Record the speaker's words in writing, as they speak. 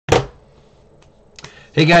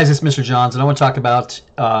Hey guys, it's Mr. Johns, and I want to talk about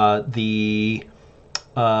the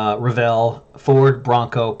Revell Ford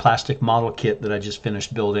Bronco plastic model kit that I just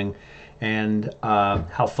finished building, and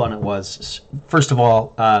how fun it was. First of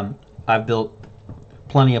all, I've built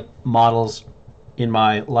plenty of models in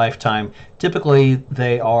my lifetime. Typically,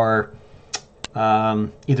 they are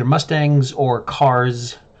either Mustangs or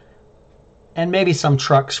cars, and maybe some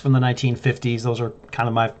trucks from the 1950s. Those are kind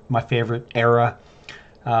of my favorite era.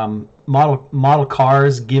 Model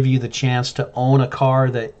cars give you the chance to own a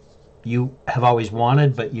car that you have always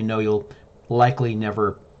wanted, but you know you'll likely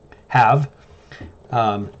never have.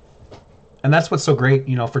 Um, and that's what's so great,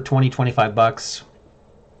 for 20, 25 bucks,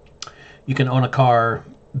 you can own a car,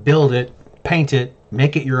 build it, paint it,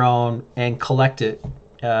 make it your own, and collect it,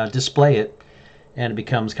 display it, and it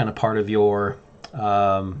becomes kind of part of your,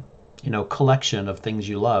 collection of things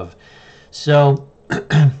you love. So,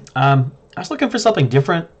 I was looking for something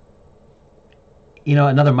different.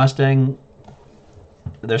 Another Mustang.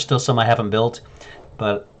 There's still some I haven't built,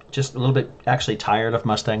 but just a little bit actually tired of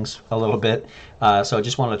Mustangs a little bit. So I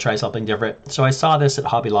just wanted to try something different. So I saw this at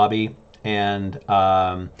Hobby Lobby, and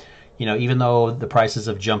even though the prices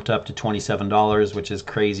have jumped up to $27, which is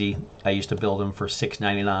crazy, I used to build them for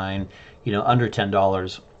 $6.99, under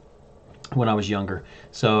 $10 when I was younger.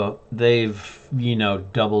 So they've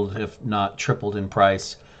doubled, if not tripled, in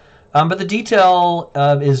price. But the detail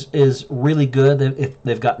is really good.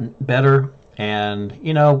 They've gotten better, and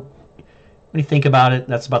when you think about it,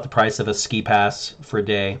 that's about the price of a ski pass for a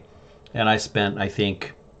day. And I spent, I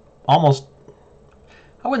think, almost,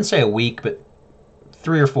 I wouldn't say a week, but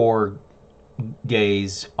 3 or 4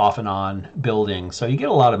 days off and on building. So you get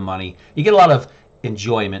a lot of money. You get a lot of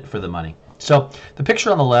enjoyment for the money. So the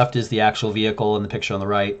picture on the left is the actual vehicle, and the picture on the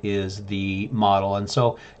right is the model. And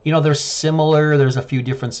so, they're similar. There's a few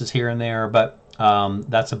differences here and there, but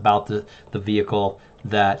that's about the vehicle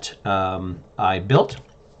that I built. A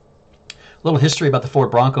little history about the Ford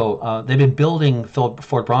Bronco. They've been building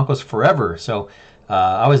Ford Broncos forever. So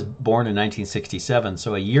I was born in 1967.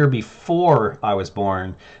 So a year before I was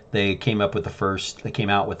born, they came out with the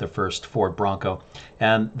first Ford Bronco,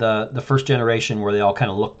 and the first generation, where they all kind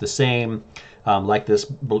of looked the same, like this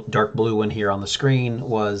dark blue one here on the screen,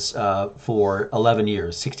 was for 11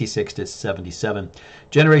 years, 66 to 77.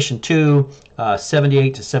 Generation 2,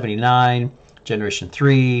 78 to 79. Generation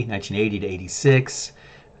 3, 1980 to 86.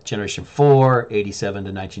 Generation 4, 87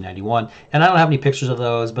 to 1991. And I don't have any pictures of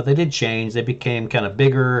those, but they did change. They became kind of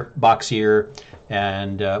bigger, boxier,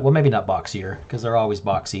 and, well, maybe not boxier, because they're always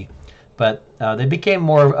boxy. But they became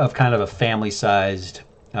more of kind of a family-sized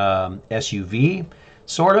SUV,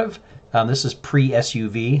 sort of. This is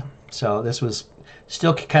pre-SUV, so this was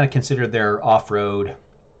still kind of considered their off-road,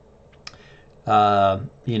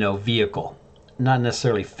 vehicle. Not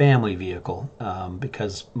necessarily family vehicle,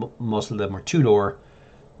 because most of them were two-door.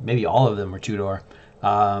 Maybe all of them were two-door.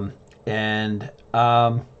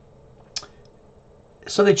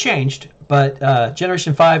 So they changed, but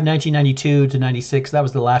Generation 5, 1992 to 96, that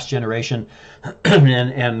was the last generation.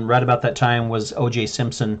 and right about that time was O.J.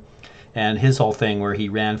 Simpson and his whole thing, where he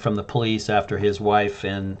ran from the police after his wife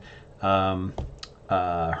and her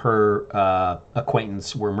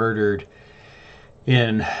acquaintance were murdered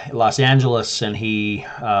in Los Angeles, and he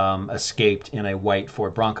escaped in a white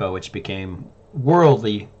Ford Bronco, which became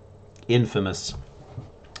worldly infamous.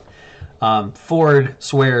 Ford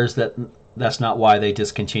swears that that's not why they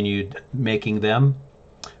discontinued making them,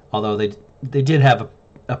 although they did have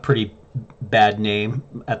a pretty bad name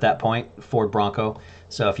at that point, Ford Bronco.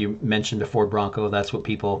 So if you mentioned a Ford Bronco, that's what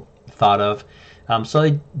people thought of.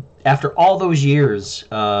 So after all those years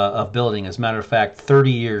of building, as a matter of fact, 30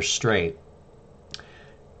 years straight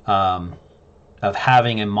of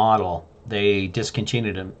having a model, they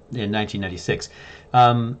discontinued them in 1996.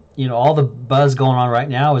 All the buzz going on right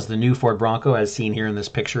now is the new Ford Bronco, as seen here in this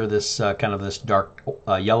picture, this kind of this dark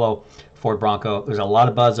yellow Ford Bronco. There's a lot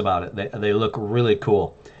of buzz about it. They look really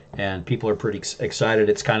cool, and people are pretty excited.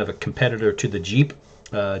 It's kind of a competitor to the Jeep,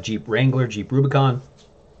 Jeep Wrangler, Jeep Rubicon.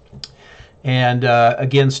 And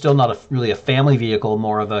again, still not really a family vehicle,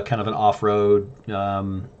 more of a kind of an off-road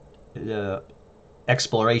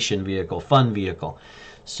exploration vehicle, fun vehicle.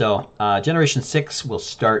 So Generation 6 will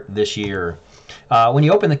start this year. When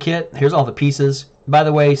you open the kit, here's all the pieces. By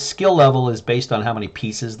the way, skill level is based on how many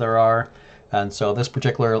pieces there are. And so this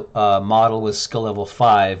particular model was skill level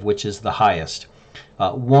 5, which is the highest.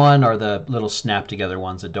 1 are the little snap together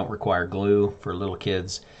ones that don't require glue for little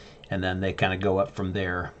kids. And then they kind of go up from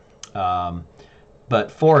there.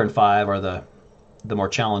 But 4 and 5 are the more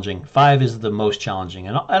challenging. 5 is the most challenging,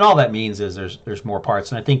 and all that means is there's more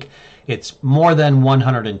parts, and I think it's more than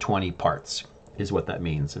 120 parts is what that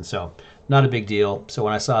means. And so not a big deal. So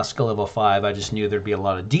when I saw skill level 5, I just knew there'd be a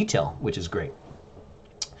lot of detail, which is great.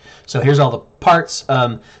 So here's all the parts.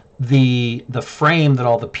 The frame that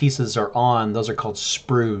all the pieces are on, those are called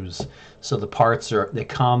sprues. So the parts they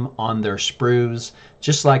come on their sprues,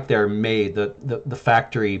 just like they're made. The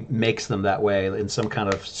factory makes them that way in some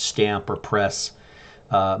kind of stamp or press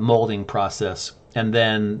molding process. And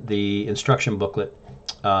then the instruction booklet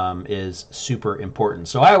is super important.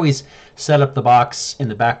 So I always set up the box in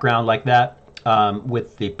the background like that,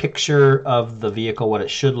 with the picture of the vehicle, what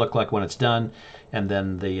it should look like when it's done, and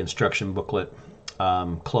then the instruction booklet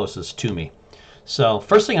closest to me. So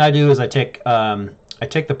first thing I do is I take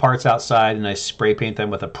the parts outside and I spray paint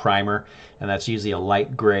them with a primer, and that's usually a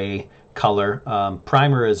light gray color.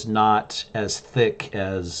 Primer is not as thick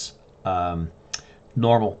as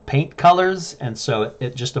normal paint colors, and so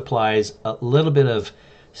it just applies a little bit of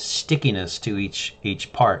stickiness to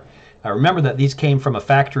each part. Remember that these came from a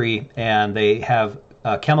factory and they have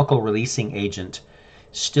a chemical releasing agent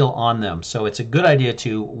still on them, so it's a good idea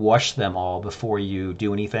to wash them all before you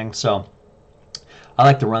do anything. So I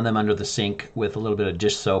like to run them under the sink with a little bit of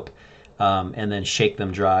dish soap, and then shake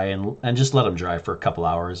them dry and just let them dry for a couple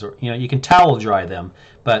hours. Or you can towel dry them,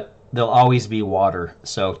 but they'll always be water.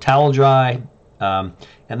 So towel dry, and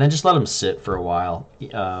then just let them sit for a while.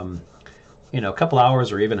 A couple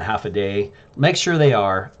hours or even half a day. Make sure they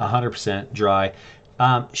are 100% dry.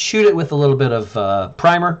 Shoot it with a little bit of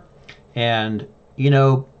primer, and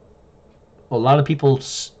a lot of people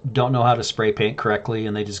don't know how to spray paint correctly,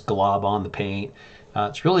 and they just glob on the paint.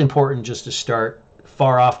 It's really important just to start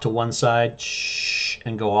far off to one side,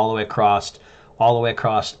 and go all the way across,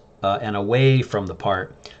 and away from the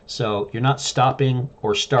part. So you're not stopping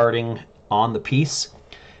or starting on the piece.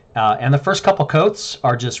 And the first couple coats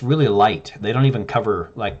are just really light. They don't even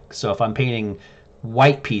cover, so if I'm painting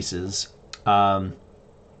white pieces,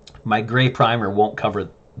 my gray primer won't cover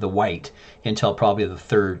the white until probably the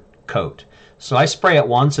third coat. So I spray it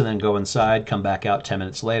once and then go inside, come back out 10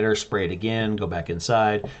 minutes later, spray it again, go back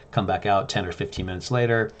inside, come back out 10 or 15 minutes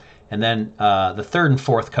later. And then the third and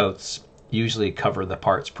fourth coats usually cover the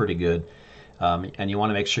parts pretty good. And you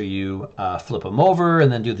want to make sure you flip them over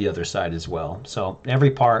and then do the other side as well. So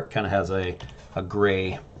every part kind of has a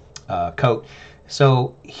gray coat.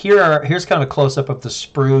 So here's kind of a close-up of the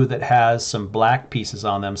sprue that has some black pieces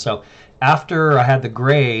on them. So after I had the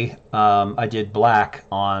gray, I did black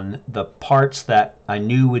on the parts that I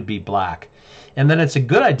knew would be black. And then it's a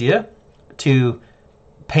good idea to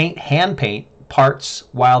hand paint parts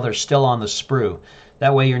while they're still on the sprue.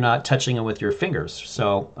 That way you're not touching them with your fingers.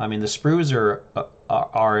 So, I mean, the sprues are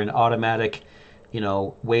an automatic,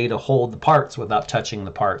 way to hold the parts without touching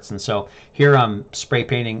the parts. And so here I'm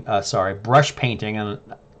brush painting, and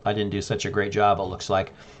I didn't do such a great job, it looks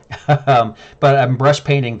like. But I'm brush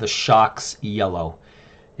painting the shocks yellow.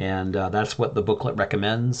 And that's what the booklet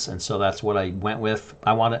recommends. And so that's what I went with.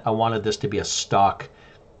 I wanted this to be a stock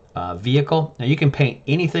vehicle. Now you can paint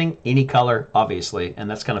anything, any color, obviously, and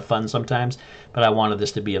that's kind of fun sometimes, but I wanted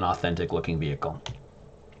this to be an authentic looking vehicle.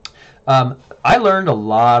 I learned a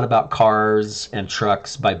lot about cars and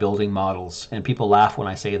trucks by building models, and people laugh when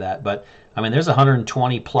I say that, but I mean, there's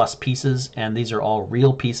 120 plus pieces, and these are all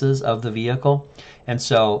real pieces of the vehicle. And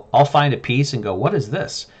so I'll find a piece and go, what is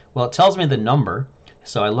this? Well, it tells me the number.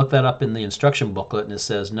 So I look that up in the instruction booklet, and it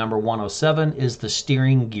says number 107 is the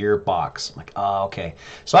steering gear box. I'm like, oh, okay.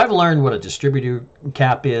 So I've learned what a distributor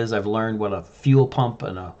cap is. I've learned what a fuel pump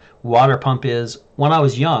and a water pump is when I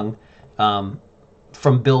was young,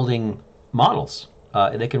 from building models.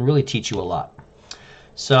 They can really teach you a lot.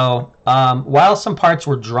 So while some parts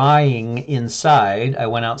were drying inside, I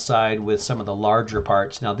went outside with some of the larger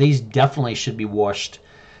parts. Now these definitely should be washed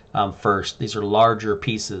first. These are larger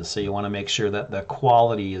pieces, so you want to make sure that the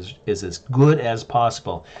quality is as good as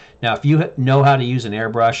possible. Now, if you know how to use an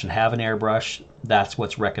airbrush and have an airbrush, that's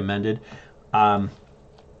what's recommended. I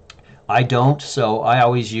don't, so I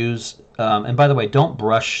always use, and by the way, don't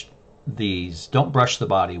brush the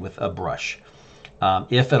body with a brush,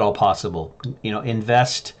 if at all possible.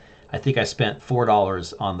 Invest, I think I spent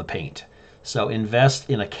 $4 on the paint. So invest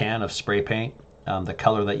in a can of spray paint, the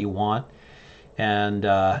color that you want. And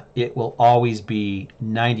it will always be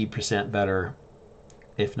 90% better,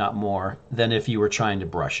 if not more, than if you were trying to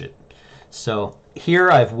brush it. So here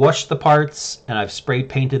I've washed the parts and I've spray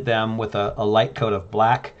painted them with a light coat of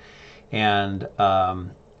black and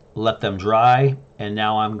let them dry. And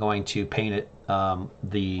now I'm going to paint it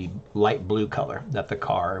the light blue color that the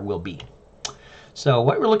car will be. So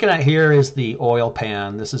what we're looking at here is the oil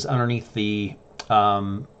pan. This is underneath the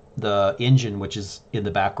engine, which is in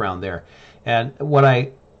the background there. And what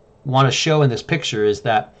I want to show in this picture is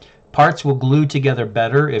that parts will glue together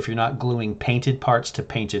better if you're not gluing painted parts to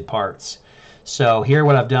painted parts. So here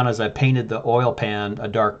what I've done is I painted the oil pan a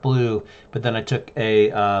dark blue, but then I took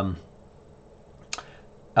a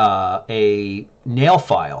nail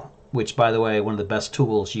file, which, by the way, one of the best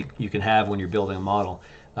tools you can have when you're building a model.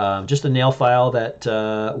 Just a nail file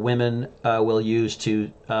that women will use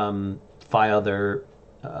to file their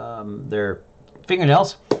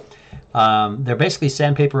fingernails. They're basically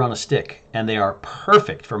sandpaper on a stick, and they are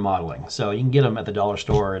perfect for modeling. So you can get them at the dollar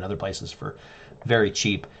store and other places for very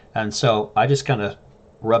cheap. And so I just kind of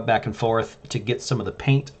rub back and forth to get some of the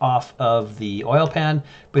paint off of the oil pan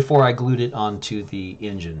before I glued it onto the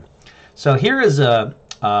engine. So here is a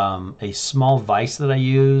small vise that I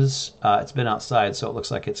use. It's been outside, so it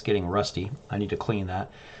looks like it's getting rusty. I need to clean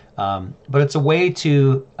that. But it's a way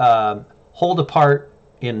to hold a part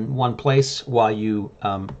in one place while you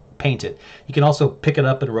paint it. You can also pick it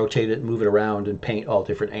up and rotate it, move it around, and paint all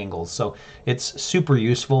different angles. So it's super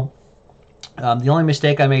useful. The only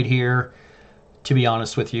mistake I made here, to be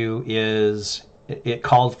honest with you, is it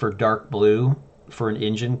called for dark blue for an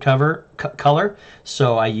engine color,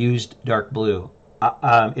 so I used dark blue.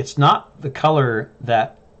 It's not the color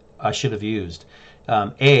that I should have used.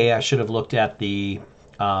 I should have looked at the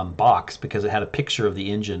box, because it had a picture of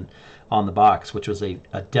the engine on the box, which was a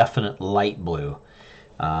definite light blue.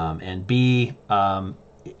 And B,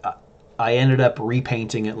 I ended up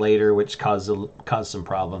repainting it later, which caused some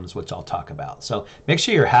problems, which I'll talk about. So make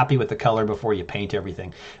sure you're happy with the color before you paint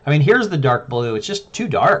everything. I mean, here's the dark blue. It's just too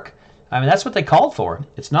dark. I mean, that's what they called for.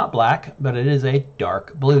 It's not black, but it is a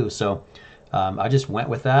dark blue. So I just went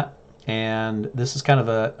with that. And this is kind of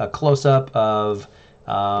a close-up of,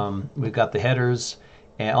 we've got the headers.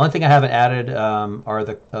 And the only thing I haven't added are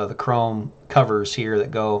the chrome covers here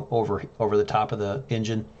that go over the top of the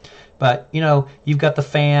engine. But, you know, you've got the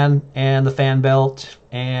fan and the fan belt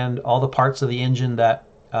and all the parts of the engine that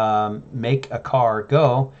make a car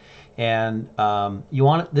go. And you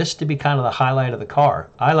want this to be kind of the highlight of the car.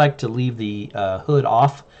 I like to leave the hood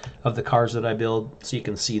off of the cars that I build so you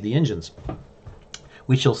can see the engines,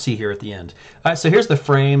 which you'll see here at the end. All right, so here's the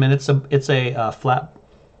frame, and it's a flat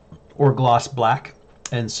or gloss black.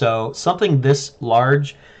 And so something this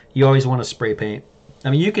large, you always want to spray paint. I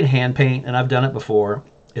mean, you can hand paint, and I've done it before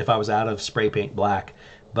if I was out of spray paint black,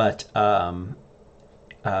 but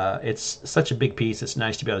it's such a big piece, it's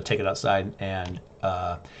nice to be able to take it outside and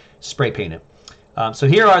spray paint it. So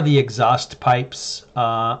here are the exhaust pipes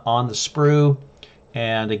on the sprue,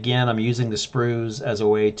 and again, I'm using the sprues as a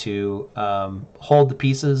way to hold the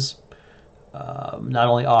pieces not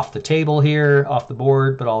only off the table here, off the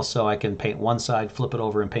board, but also I can paint one side, flip it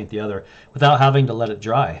over, and paint the other without having to let it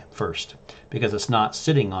dry first, because it's not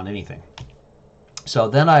sitting on anything. So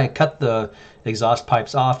then I cut the exhaust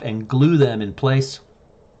pipes off and glue them in place.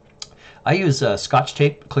 I use Scotch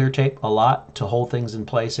tape, clear tape, a lot to hold things in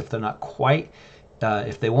place if they're not quite,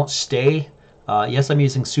 if they won't stay. Yes, I'm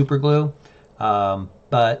using super glue,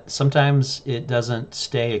 but sometimes it doesn't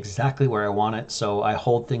stay exactly where I want it, so I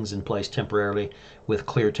hold things in place temporarily with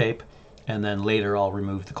clear tape, and then later I'll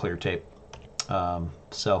remove the clear tape.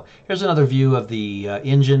 So here's another view of the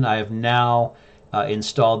engine. I have now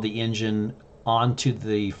installed the engine onto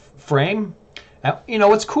the frame. Now, you know,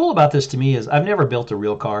 what's cool about this to me is I've never built a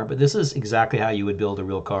real car, but this is exactly how you would build a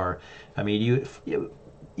real car. I mean,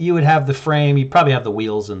 you would have the frame, you'd probably have the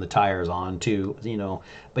wheels and the tires on too, you know,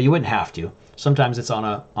 but you wouldn't have to. Sometimes it's on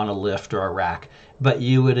a lift or a rack, but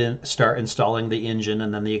you would start installing the engine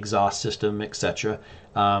and then the exhaust system, etc.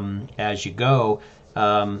 As you go.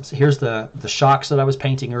 So here's the shocks that I was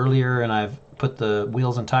painting earlier, and I've put the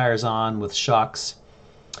wheels and tires on with shocks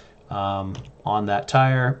on that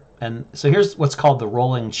tire. And so here's what's called the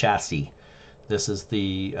rolling chassis. This is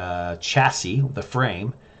the chassis, the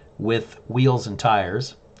frame, with wheels and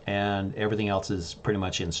tires, and everything else is pretty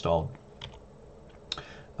much installed.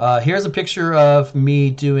 Here's a picture of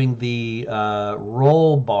me doing the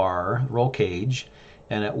roll cage,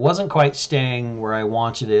 and it wasn't quite staying where I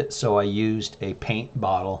wanted it, so I used a paint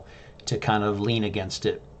bottle to kind of lean against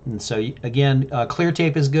it. And so again, clear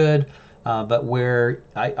tape is good. But where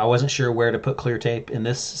I wasn't sure where to put clear tape in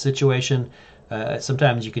this situation,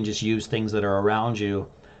 sometimes you can just use things that are around you,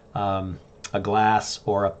 a glass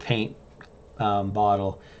or a paint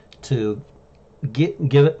bottle, to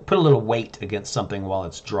put a little weight against something while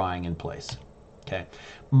it's drying in place. Okay,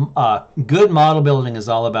 good model building is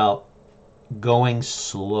all about going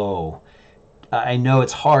slow. I know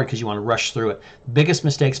it's hard because you want to rush through it. Biggest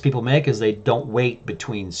mistakes people make is they don't wait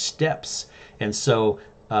between steps, and so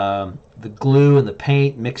The glue and the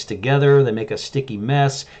paint mix together. They make a sticky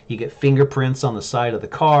mess. You get fingerprints on the side of the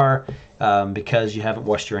car because you haven't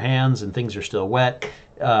washed your hands and things are still wet.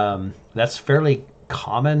 That's fairly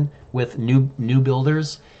common with new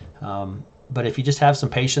builders. But if you just have some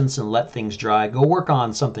patience and let things dry, go work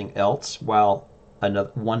on something else while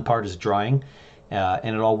one part is drying,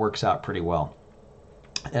 and it all works out pretty well.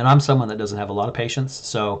 And I'm someone that doesn't have a lot of patience,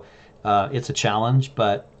 so it's a challenge,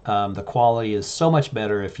 but the quality is so much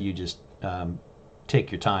better if you just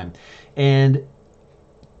take your time. And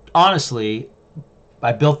honestly,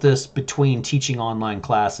 I built this between teaching online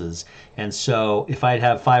classes, and so if I'd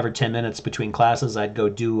have 5 or 10 minutes between classes, I'd go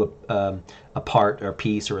do a part or a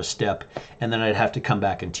piece or a step, and then I'd have to come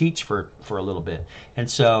back and teach for a little bit. And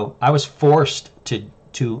so I was forced to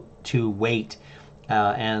wait,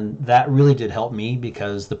 and that really did help me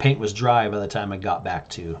because the paint was dry by the time I got back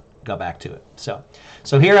to it. So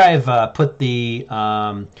here I've put the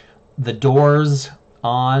doors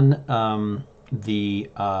on the.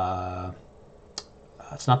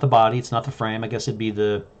 It's not the body, it's not the frame. I guess it'd be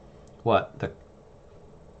the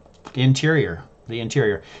interior,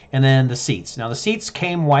 and then the seats. Now the seats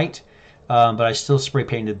came white, but I still spray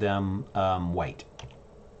painted them white.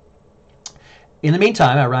 In the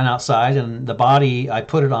meantime, I ran outside, and the body I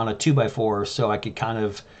put it on a 2x4 so I could kind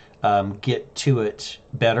of get to it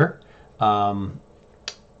better,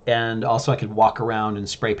 and also I could walk around and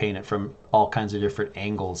spray paint it from all kinds of different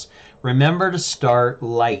angles. Remember to start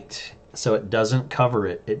light, so it doesn't cover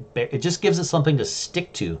it. It just gives it something to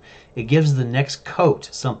stick to. It gives the next coat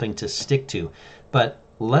something to stick to. But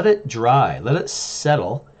let it dry, let it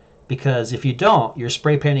settle, because if you don't, you're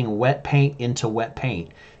spray painting wet paint into wet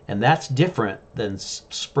paint. And that's different than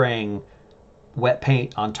spraying wet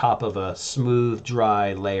paint on top of a smooth,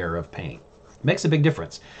 dry layer of paint. It makes a big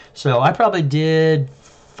difference. So I probably did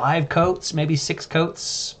 5 coats, maybe 6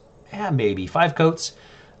 coats, maybe 5 coats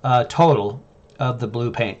total of the blue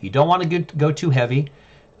paint. You don't want to go too heavy.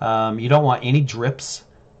 You don't want any drips.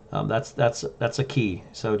 That's a key.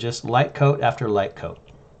 So just light coat after light coat.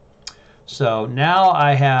 So now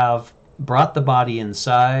I have brought the body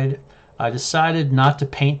inside. I decided not to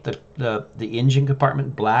paint the engine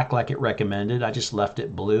compartment black like it recommended. I just left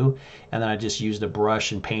it blue, and then I just used a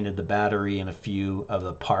brush and painted the battery and a few of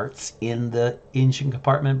the parts in the engine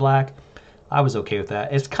compartment black. I was okay with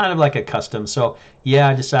that. It's kind of like a custom. So yeah,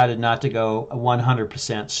 I decided not to go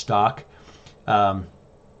 100% stock. And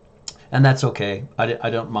that's okay. I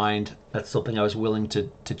don't mind. That's something I was willing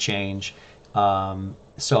to change.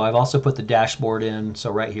 So I've also put the dashboard in.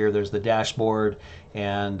 So right here, there's the dashboard,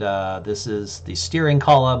 and this is the steering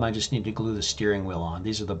column. I just need to glue the steering wheel on.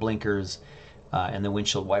 These are the blinkers and the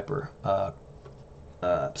windshield wiper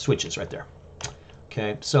switches right there.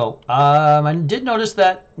 Okay, so I did notice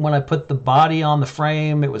that when I put the body on the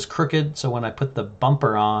frame, it was crooked. So when I put the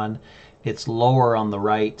bumper on, it's lower on the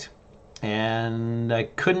right. And I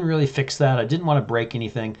couldn't really fix that. I didn't want to break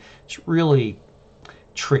anything. It's really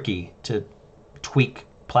tricky to tweak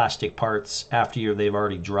plastic parts after they've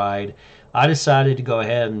already dried. I decided to go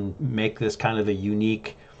ahead and make this kind of a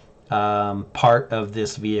unique part of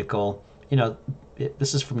this vehicle. You know,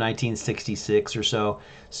 this is from 1966 or so,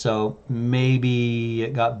 so maybe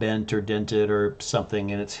it got bent or dented or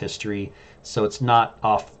something in its history, so it's not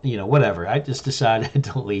off, whatever. I just decided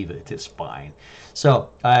to leave it. It's fine.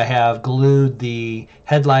 So I have glued the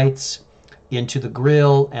headlights into the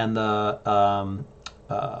grille and the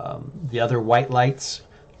other white lights.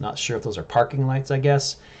 Not sure if those are parking lights, I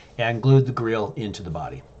guess, and glued the grille into the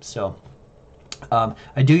body. So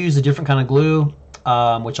I do use a different kind of glue,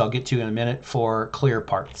 which I'll get to in a minute, for clear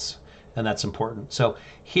parts, and that's important. So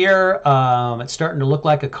here it's starting to look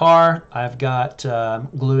like a car. I've got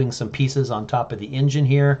gluing some pieces on top of the engine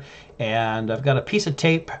here, and I've got a piece of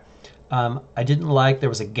tape I didn't like. There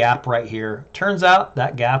was a gap right here. Turns out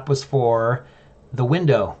that gap was for the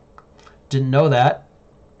window. Didn't know that,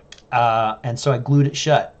 and so I glued it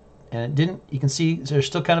shut, and it didn't. You can see there's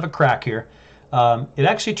still kind of a crack here. It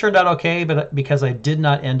actually turned out okay, but because I did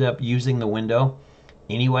not end up using the window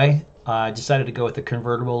anyway, I decided to go with the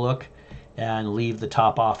convertible look and leave the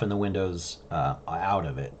top off and the windows out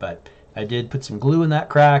of it. But I did put some glue in that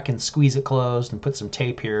crack and squeeze it closed and put some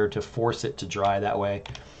tape here to force it to dry that way.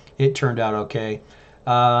 It turned out okay.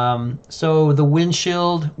 So the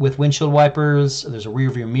windshield with windshield wipers, there's a rear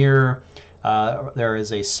view mirror. There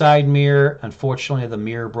is a side mirror. Unfortunately, the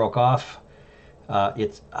mirror broke off. I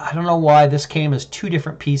don't know why this came as 2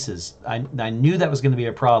 different pieces. I knew that was going to be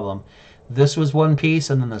a problem. This was one piece,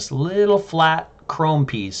 and then this little flat chrome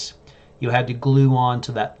piece you had to glue on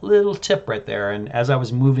to that little tip right there. And as I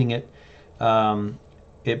was moving it,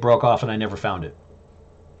 it broke off, and I never found it.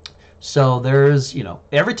 So there's,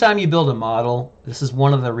 every time you build a model, this is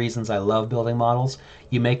one of the reasons I love building models,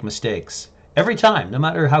 you make mistakes. Every time, no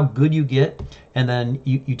matter how good you get, and then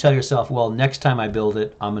you tell yourself, well, next time I build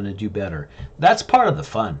it, I'm going to do better. That's part of the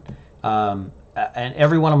fun. And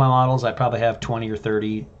every one of my models, I probably have 20 or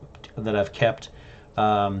 30 that I've kept.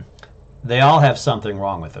 They all have something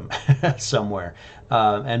wrong with them somewhere.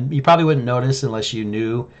 And you probably wouldn't notice unless you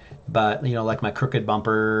knew, but like my crooked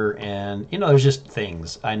bumper, and there's just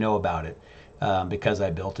things I know about it because I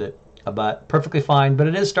built it. But perfectly fine. But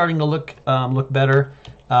it is starting to look better.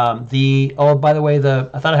 Oh, by the way,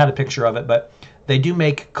 I thought I had a picture of it, but they do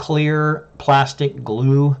make clear plastic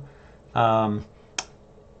glue.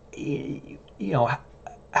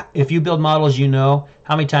 If you build models,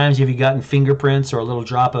 how many times have you gotten fingerprints or a little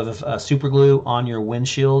drop of super glue on your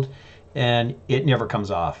windshield, and it never comes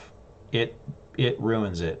off. It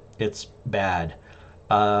ruins it. It's bad.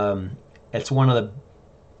 It's one of the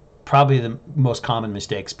probably the most common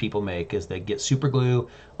mistakes people make is they get super glue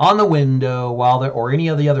on the window or any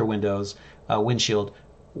of the other windows, windshield,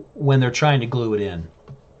 when they're trying to glue it in.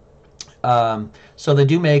 So they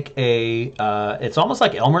do make it's almost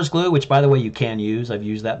like Elmer's glue, which by the way you can use. I've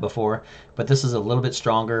used that before, but this is a little bit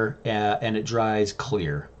stronger and it dries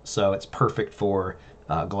clear. So it's perfect for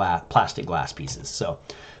plastic glass pieces. So,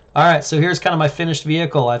 all right, so here's kind of my finished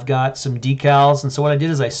vehicle. I've got some decals, and so what I did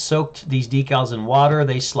is I soaked these decals in water.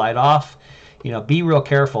 They slide off. Be real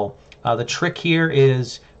careful. The trick here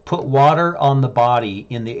is put water on the body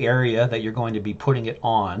in the area that you're going to be putting it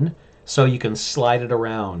on, so you can slide it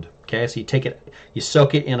around. Okay, so you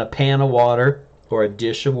soak it in a pan of water or a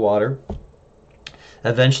dish of water.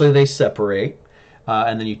 Eventually they separate,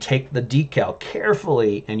 and then you take the decal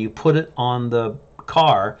carefully and you put it on the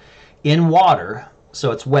car in water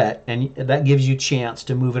so it's wet, and that gives you a chance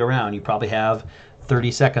to move it around. You probably have 30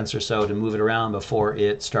 seconds or so to move it around before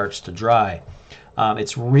it starts to dry.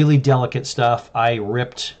 It's really delicate stuff. I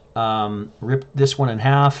ripped this one in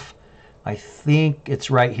half. I think it's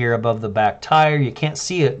right here above the back tire. You can't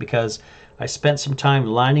see it because I spent some time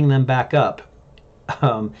lining them back up.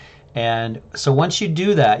 And so once you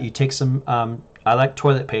do that, you take some, I like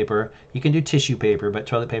toilet paper. You can do tissue paper, but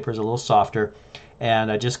toilet paper is a little softer. And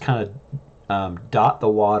I just kind of dot the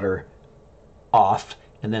water off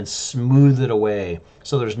and then smooth it away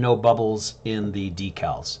so there's no bubbles in the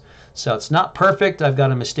decals. So it's not perfect. I've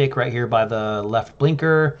got a mistake right here by the left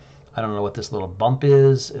blinker. I don't know what this little bump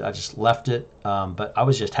is. I just left it, but I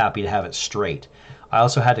was just happy to have it straight. I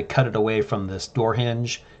also had to cut it away from this door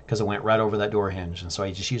hinge because it went right over that door hinge, and so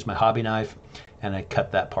I just used my hobby knife and I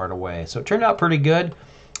cut that part away. So it turned out pretty good.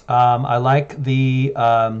 I like the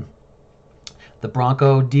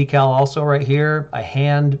Bronco decal also right here. I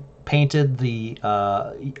hand painted the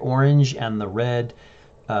orange and the red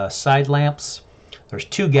side lamps. There's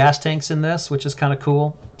 2 gas tanks in this, which is kind of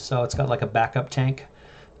cool. So it's got like a backup tank.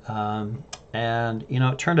 And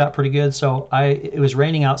it turned out pretty good. So it was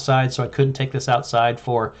raining outside, so I couldn't take this outside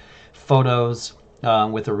for photos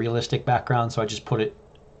with a realistic background. So I just put it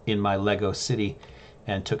in my Lego city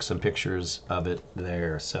and took some pictures of it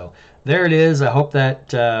there. So there it is. I hope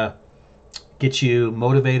that gets you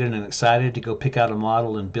motivated and excited to go pick out a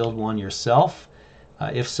model and build one yourself.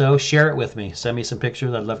 If so, share it with me. Send me some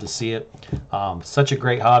pictures. I'd love to see it. Such a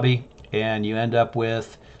great hobby, and you end up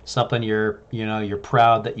with something you're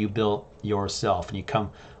proud that you built yourself, and you come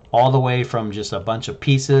all the way from just a bunch of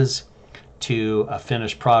pieces to a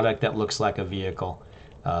finished product that looks like a vehicle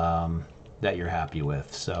that you're happy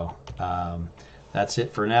with. So that's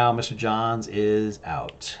it for now. Mr. Johns is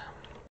out.